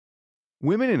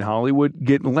Women in Hollywood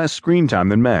get less screen time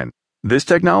than men. This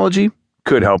technology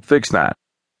could help fix that.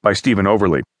 By Stephen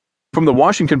Overly. From the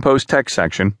Washington Post Tech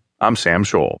section, I'm Sam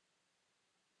Scholl.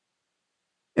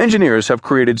 Engineers have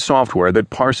created software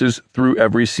that parses through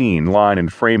every scene, line,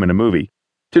 and frame in a movie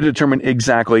to determine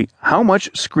exactly how much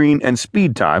screen and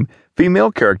speed time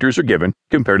female characters are given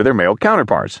compared to their male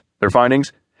counterparts. Their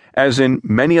findings? As in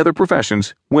many other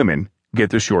professions, women get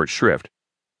the short shrift.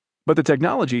 But the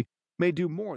technology may do more.